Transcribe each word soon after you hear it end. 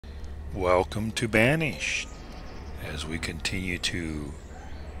Welcome to Banished as we continue to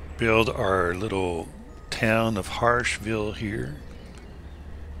build our little town of Harshville here.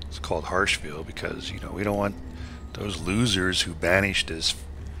 It's called Harshville because, we don't want those losers who banished us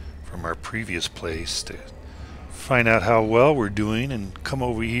from our previous place to find out how well we're doing and come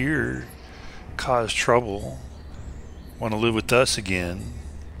over here, cause trouble, want to live with us again.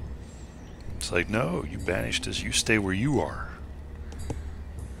 It's like, no, you banished us, you stay where you are.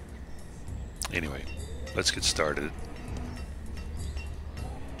 Anyway, let's get started.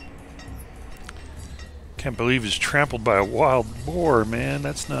 Can't believe he's trampled by a wild boar, man.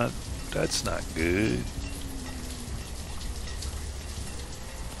 That's not good.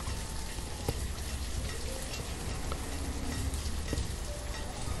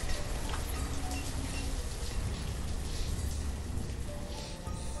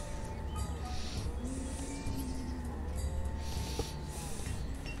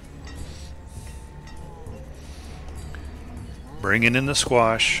 Bringing in the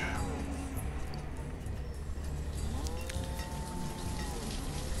squash.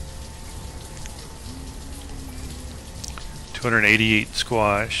 $288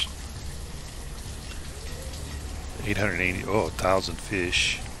 squash. 880. Oh, 1,000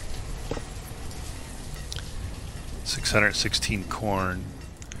 fish. 616 corn.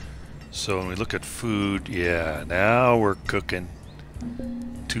 So when we look at food, yeah, now we're cooking.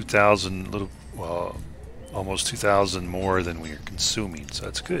 2,000 almost 2,000 more than we are consuming, so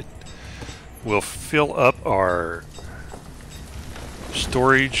that's good. We'll fill up our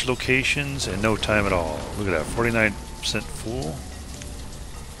storage locations in no time at all. Look at that, 49% full,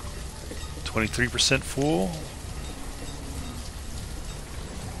 23% full,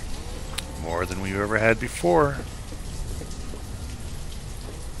 more than we've ever had before.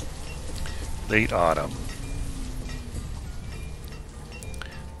 Late autumn.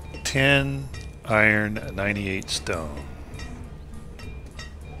 10 iron, 98 stone.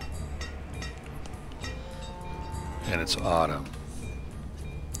 And it's autumn.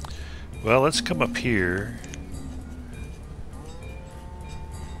 Well, let's come up here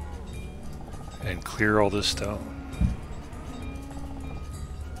and clear all this stone.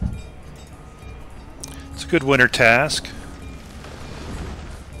 It's a good winter task.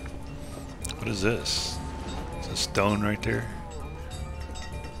 What is this? Is a stone right there?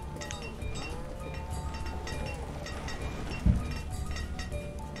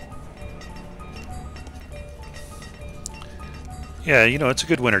 Yeah, it's a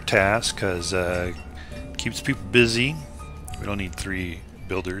good winter task because it keeps people busy. We don't need 3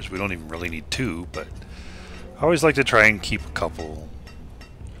 builders. We don't even really need 2, but I always like to try and keep a couple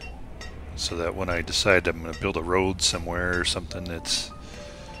so that when I decide I'm going to build a road somewhere or something,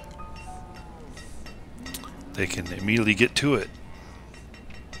 they can immediately get to it.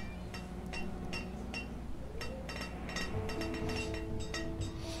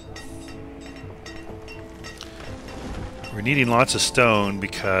 We're needing lots of stone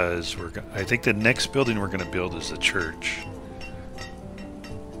because I think the next building we're going to build is a church.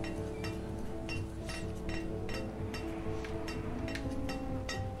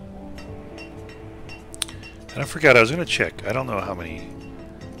 And I forgot, I was going to check. I don't know how many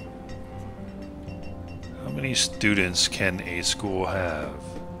students can a school have.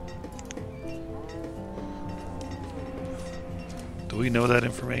 Do we know that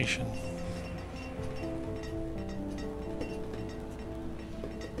information?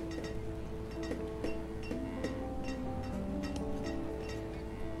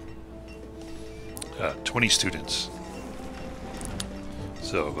 20 students.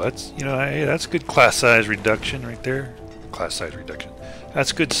 So that's, hey, that's good class size reduction right there. Class size reduction.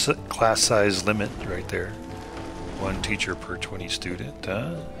 That's good class size limit right there. 1 teacher per 20 student.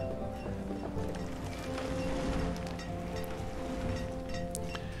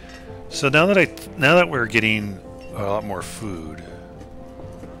 So now that we're getting a lot more food.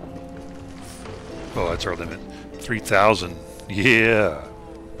 Oh, that's our limit. 3,000. Yeah,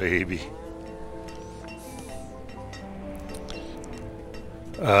 baby.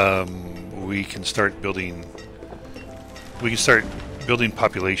 We can start building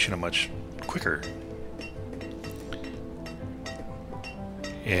population much quicker.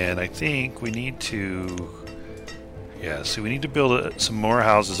 And I think we need to, so we need to build some more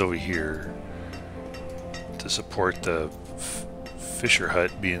houses over here to support the fisher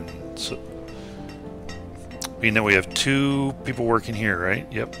hut being that we have 2 people working here,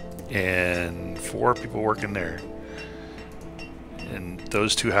 right? Yep. And 4 people working there. And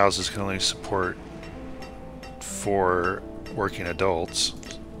those 2 houses can only support 4 working adults.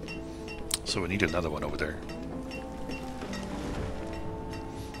 So we need another one over there.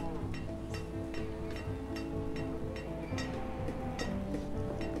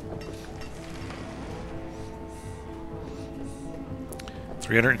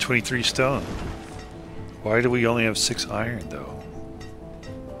 323 stone. Why do we only have 6 iron though?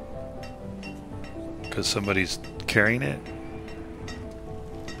 Because somebody's carrying it?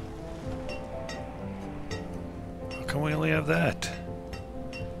 How come we only have that?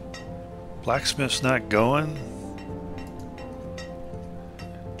 Blacksmith's not going?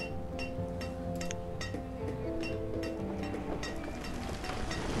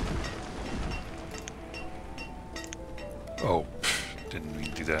 Oh, didn't mean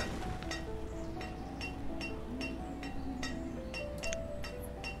to do that.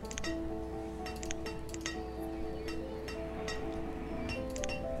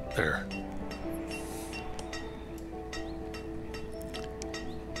 There.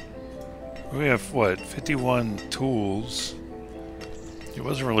 We have, what, 51 tools. He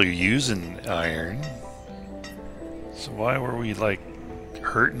wasn't really using iron. So why were we, like,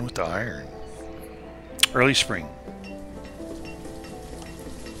 hurting with the iron? Early spring.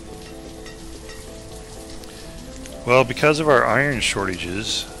 Well, because of our iron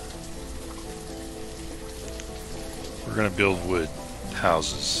shortages, we're going to build wood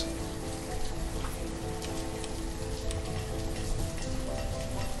houses.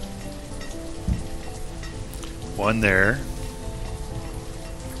 One there.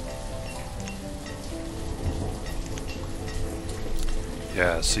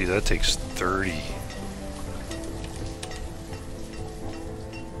 Yeah, see, that takes 30.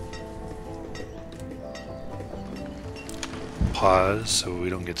 Pause so we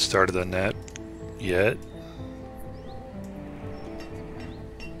don't get started on that yet.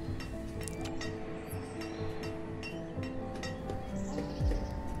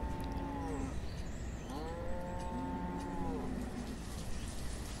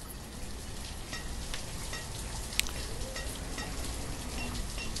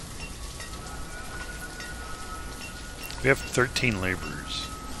 We have 13 laborers.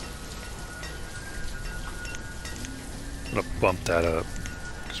 I'm gonna bump that up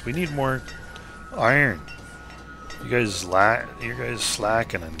because we need more iron. You guys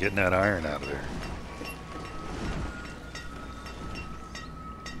slacking on getting that iron out of there.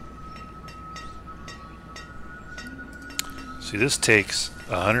 See, this takes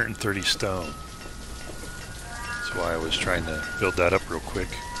 130 stone. That's why I was trying to build that up real quick.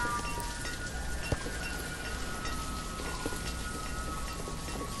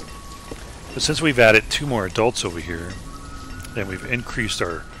 But since we've added 2 more adults over here, and we've increased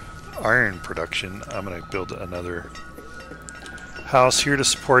our iron production, I'm going to build another house here to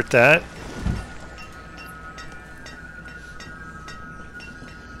support that.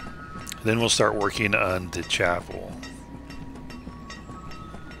 Then we'll start working on the chapel.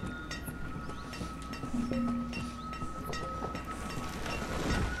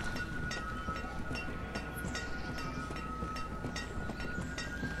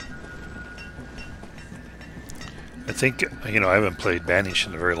 I think, you know, I haven't played Banished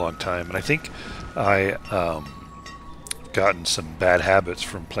in a very long time, and I think I gotten some bad habits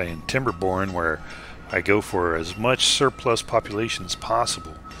from playing Timberborn, where I go for as much surplus population as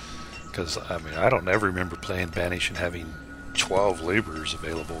possible. Because, I mean, I don't ever remember playing Banished and having 12 laborers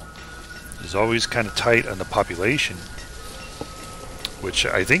available. It's always kind of tight on the population, which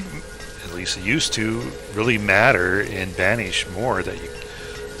I think, at least it used to, really matter in Banished more, that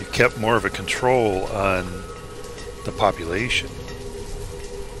you kept more of a control on the population.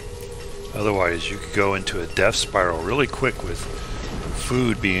 Otherwise, you could go into a death spiral really quick with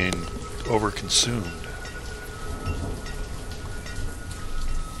food being overconsumed.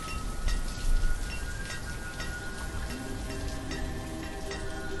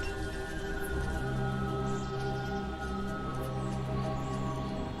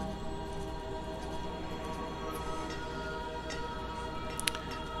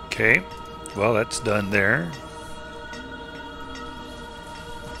 Okay, well, that's done there.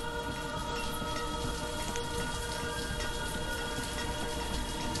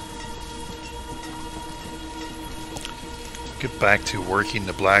 Get back to working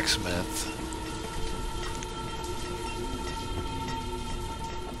the blacksmith.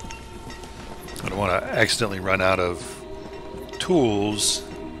 I don't want to accidentally run out of tools,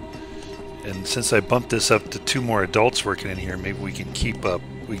 and since I bumped this up to 2 more adults working in here, maybe we can keep up,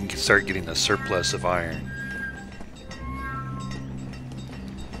 we can start getting a surplus of iron.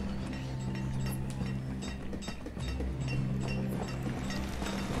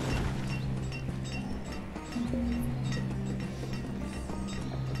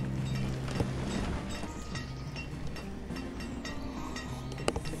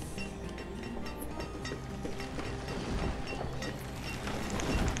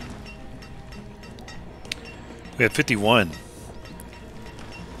 We have 51.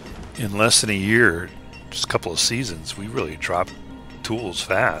 in less than a year, just a couple of seasons, we really dropped tools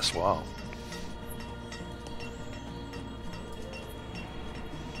fast. Wow.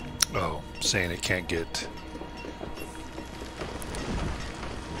 Oh, saying it can't get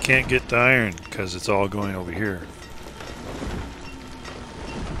the iron because it's all going over here.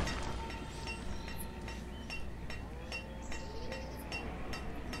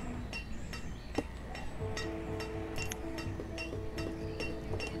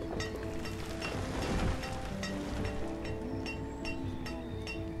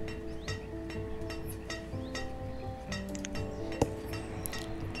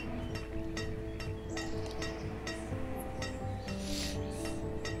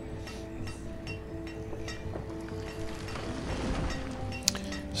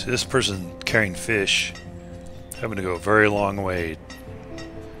 See, this person carrying fish, having to go a very long way,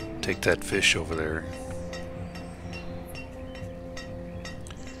 take that fish over there.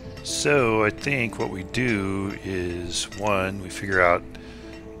 So I think what we do is, one, we figure out,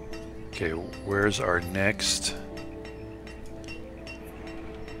 okay, where's our next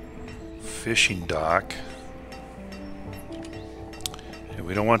fishing dock? And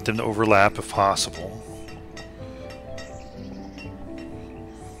we don't want them to overlap if possible.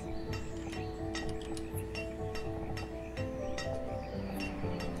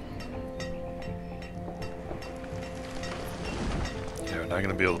 Not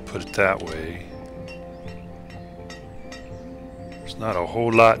going to be able to put it that way. There's not a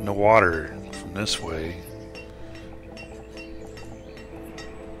whole lot in the water from this way.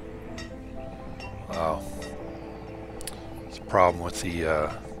 Wow. It's a problem with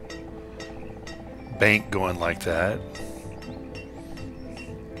the bank going like that.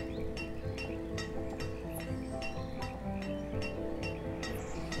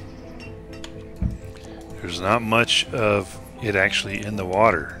 There's not much of it actually in the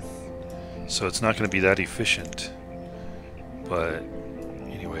water, so it's not going to be that efficient. But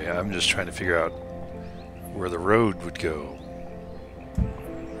anyway, I'm just trying to figure out where the road would go.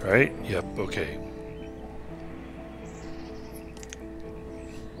 Right? Yep, okay.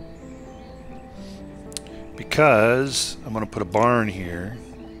 Because I'm going to put a barn here.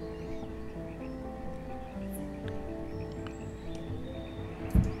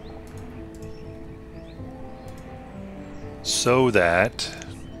 So that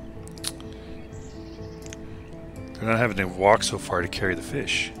they're not having to walk so far to carry the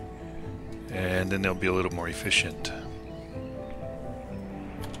fish, and then they'll be a little more efficient.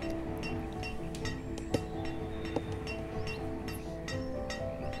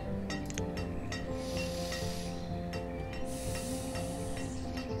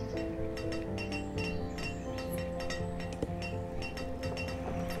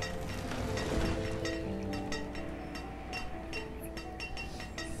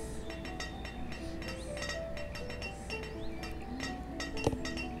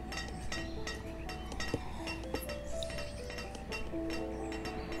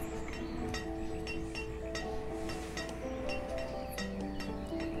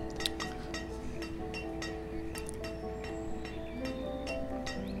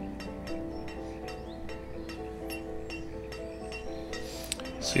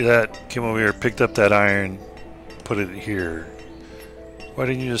 See that? Came over here, picked up that iron, put it here. Why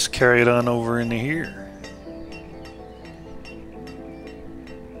didn't you just carry it on over into here?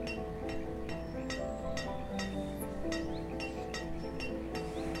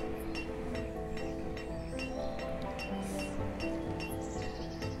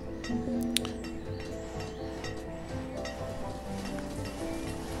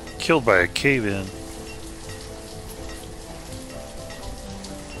 Killed by a cave-in.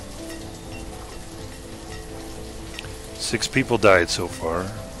 Six people died so far.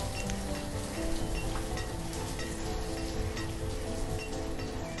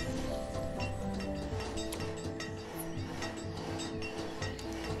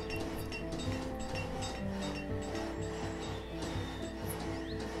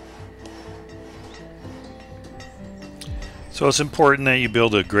 So it's important that you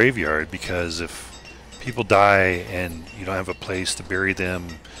build a graveyard, because if people die and you don't have a place to bury them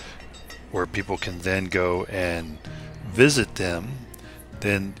where people can then go and visit them,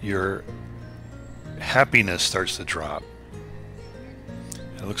 then your happiness starts to drop.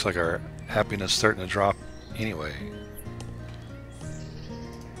 It looks like our happiness is starting to drop anyway.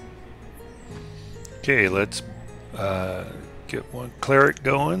 Okay, let's get one cleric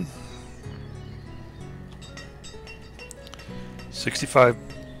going. 65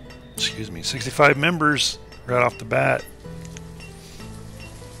 members right off the bat.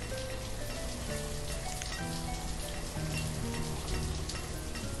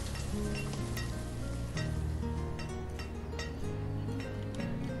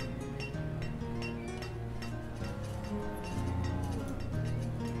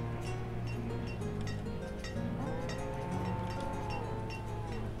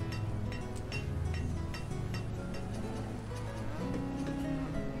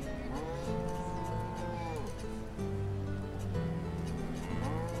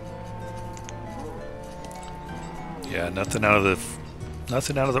 Yeah, nothing out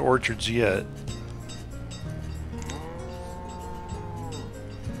of the orchards yet.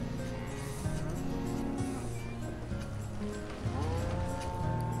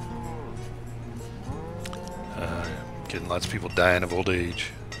 Getting lots of people dying of old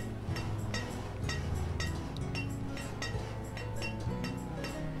age.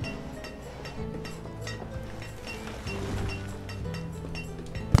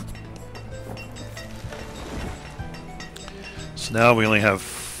 So now we only have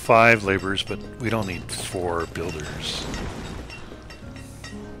 5 laborers, but we don't need 4 builders.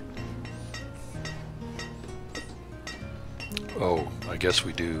 Oh, I guess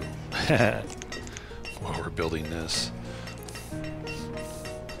we do. While we're building this.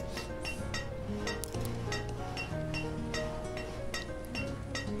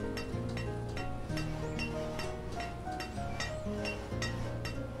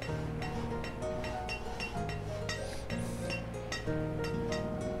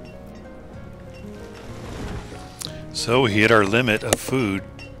 So we hit our limit of food.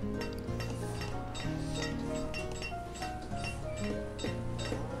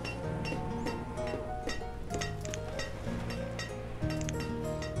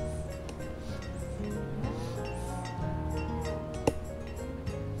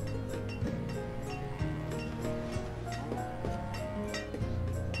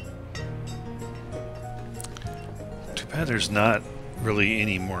 Too bad there's not really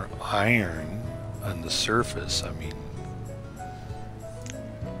any more iron on the surface. I mean,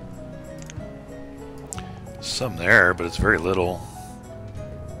 some there, but it's very little.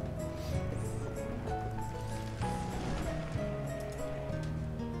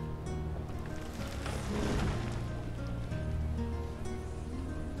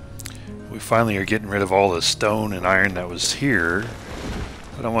 We finally are getting rid of all the stone and iron that was here.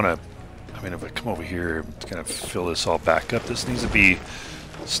 I don't want to, I mean, if I come over here, I'm going to fill this all back up. This needs to be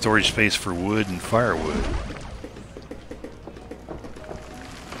storage space for wood and firewood.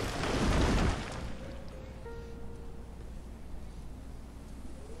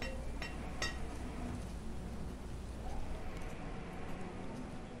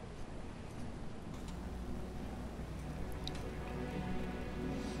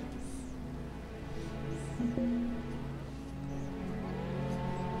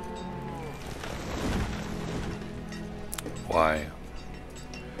 Why?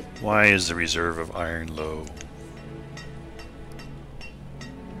 Why is the reserve of iron low?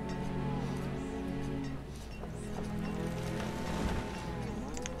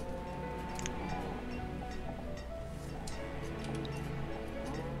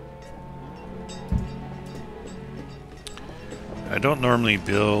 I don't normally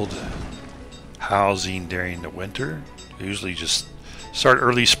build housing during the winter. I usually just start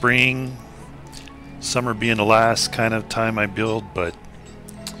early spring, summer being the last kind of time I build, but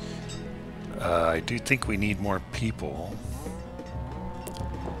I do think we need more people.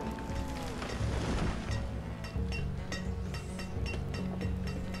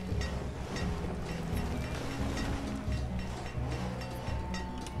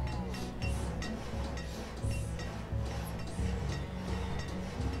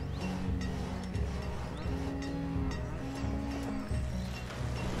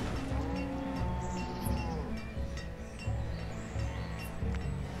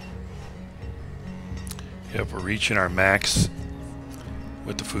 Yep, we're reaching our max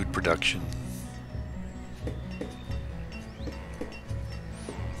with the food production.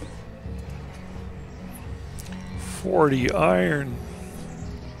 $40 iron.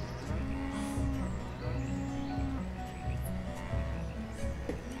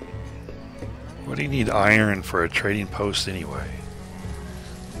 What do you need iron for a trading post anyway?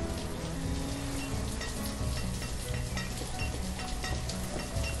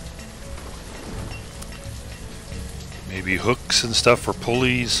 Maybe hooks and stuff for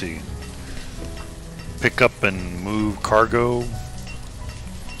pulleys, so you pick up and move cargo.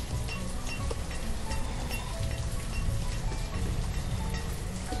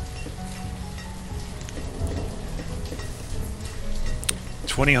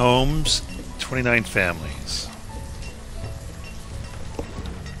 $20 homes, 29 families.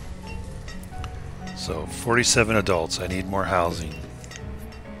 So 47 adults. I need more housing.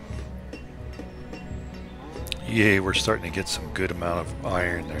 Yay, we're starting to get some good amount of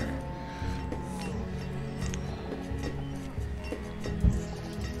iron there.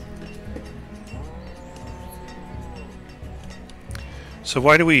 So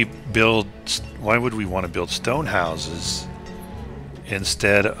why would we want to build stone houses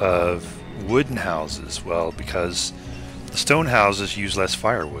instead of wooden houses? Well, because the stone houses use less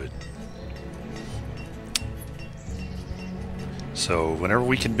firewood. So whenever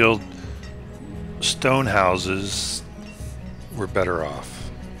we can build stone houses, we're better off.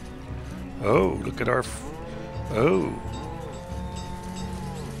 Oh, look at our... Oh.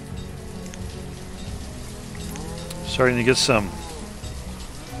 Starting to get some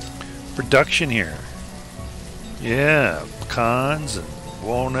production here. Yeah, pecans and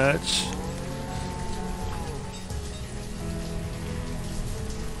walnuts.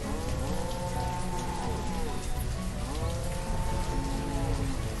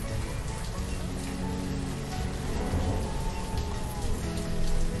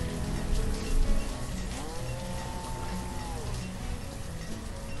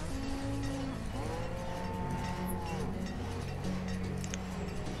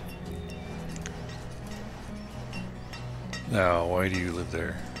 Now, why do you live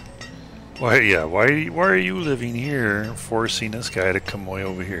there? Why are you living here, forcing this guy to come way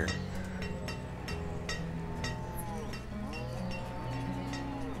over here?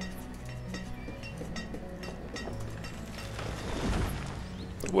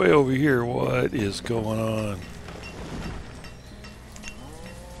 Way over here, what is going on?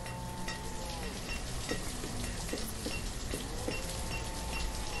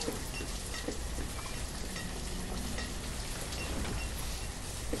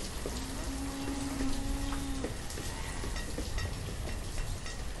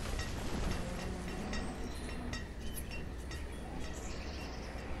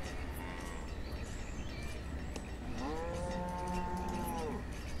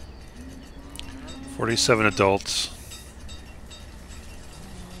 "47 adults.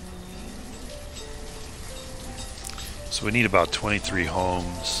 So we need about 23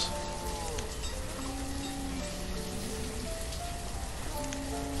 homes.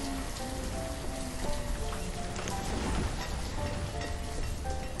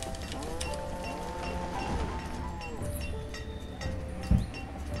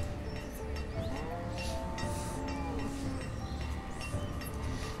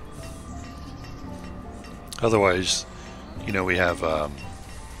 Otherwise, you know, we have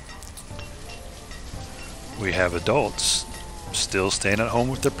adults still staying at home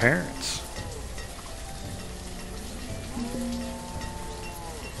with their parents.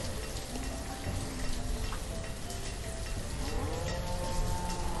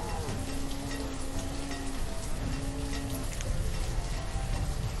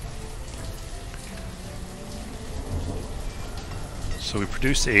 So we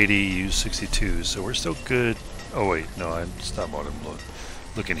produced 80, used 62, so we're still good. Oh wait, no, that's not what I'm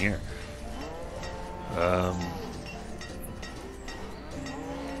looking here.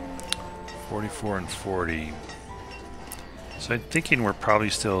 44 and 40. So I'm thinking we're probably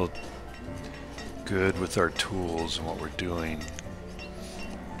still good with our tools and what we're doing.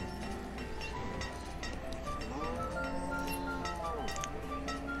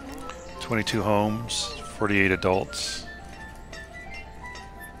 "22 homes, 48 adults.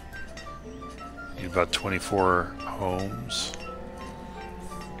 Need about 24 homes.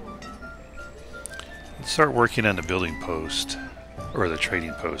 Let's start working on the building post, or the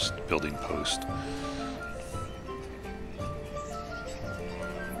trading post, building post.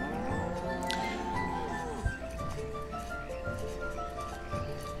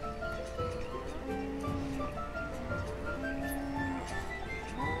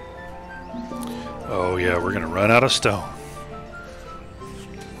 Oh yeah, we're gonna run out of stone.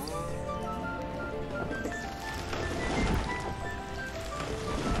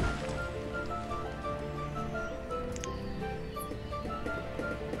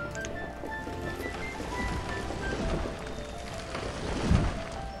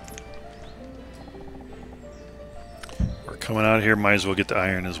 Coming out here, might as well get the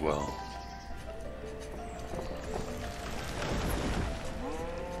iron as well.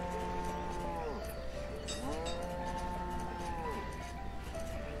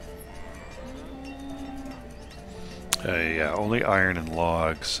 Yeah, only iron and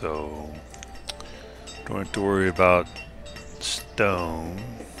logs, so don't have to worry about stone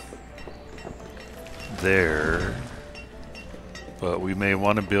there. But we may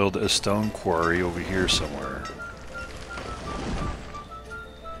want to build a stone quarry over here somewhere.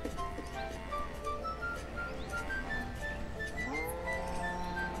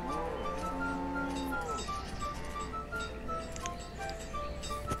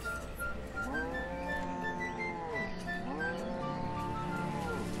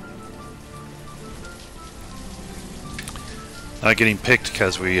 Not getting picked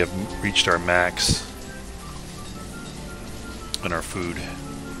because we have reached our max on our food.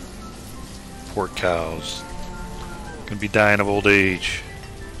 Poor cows. Gonna be dying of old age.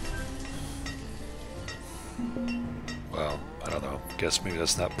 Well, I don't know. Guess maybe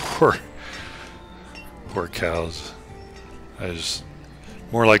that's not poor cows.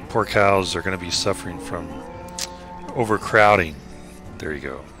 More like poor cows are going to be suffering from overcrowding. There you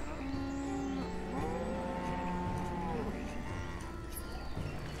go.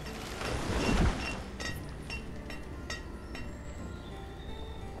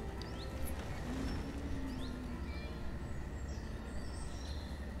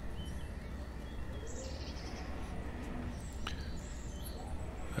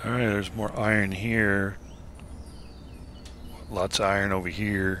 Alright, there's more iron here. Lots of iron over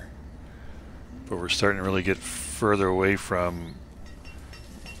here. But we're starting to really get further away from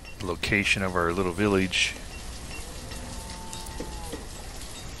the location of our little village.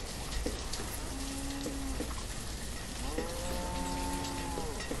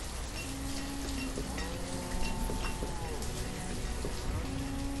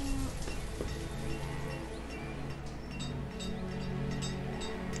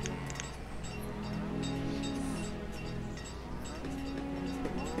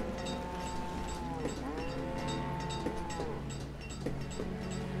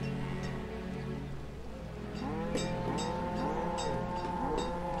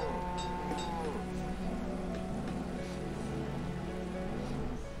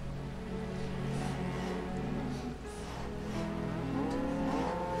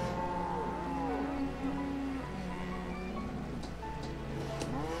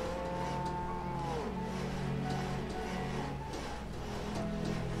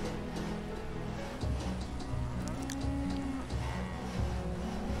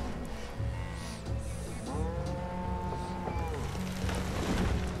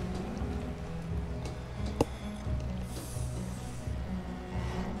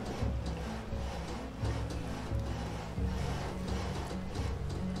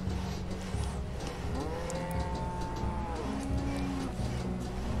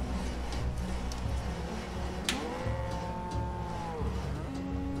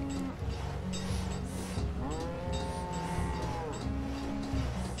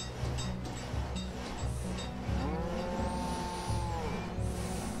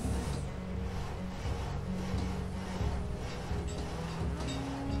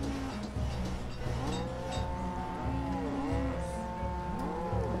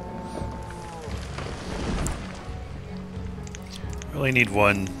 Really need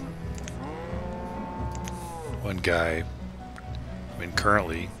one guy. I mean,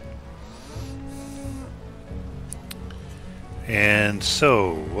 currently. And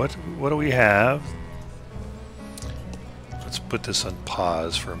so, what do we have? Let's put this on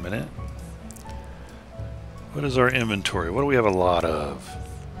pause for a minute. What is our inventory? What do we have a lot of?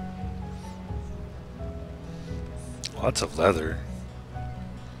 Lots of leather.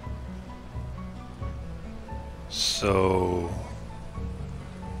 So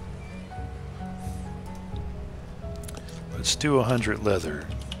let's do 100 leather.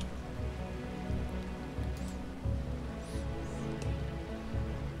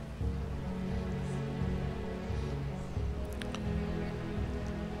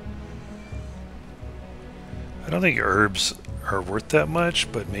 I don't think herbs are worth that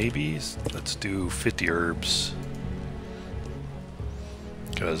much, but maybe let's do 50 herbs.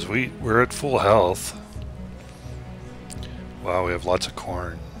 Because we're at full health. Wow, we have lots of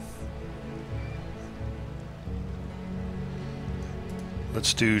corn.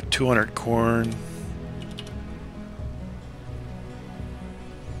 Let's do 200 corn.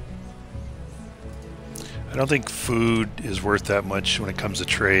 I don't think food is worth that much when it comes to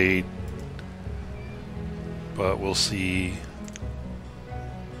trade, but we'll see.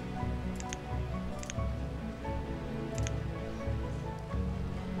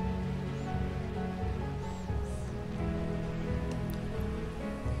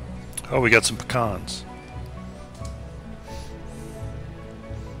 Oh, we got some pecans.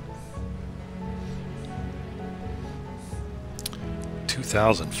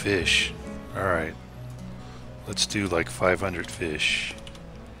 $2,000 fish. All right. Let's do like 500 fish.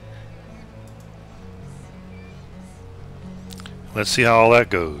 Let's see how all that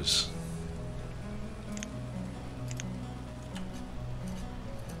goes.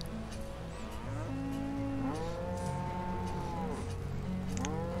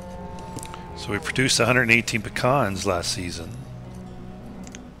 So we produced 118 pecans last season.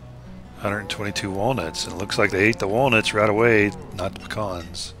 122 walnuts, and it looks like they ate the walnuts right away, not the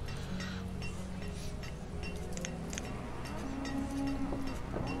pecans.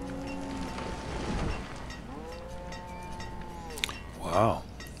 Wow.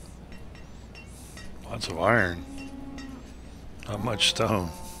 Lots of iron. Not much stone.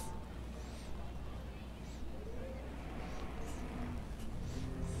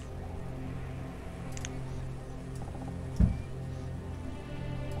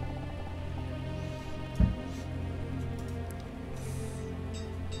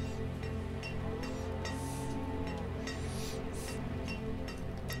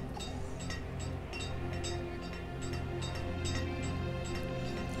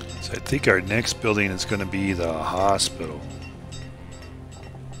 So I think our next building is going to be the hospital.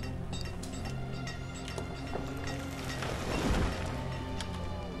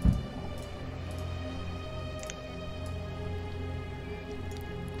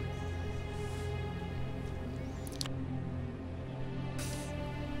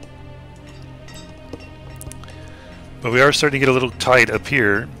 But we are starting to get a little tight up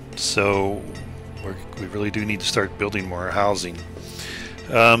here, so we really do need to start building more housing.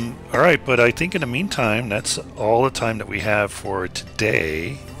 Alright, but I think in the meantime, that's all the time that we have for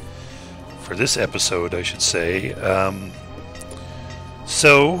today. For this episode, I should say.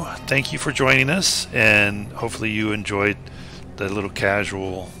 So, thank you for joining us, and hopefully you enjoyed the little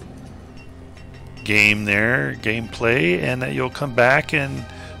casual game there, gameplay, and that you'll come back and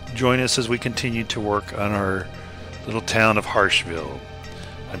join us as we continue to work on our little town of Harshville.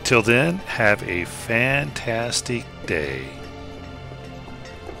 Until then, have a fantastic day.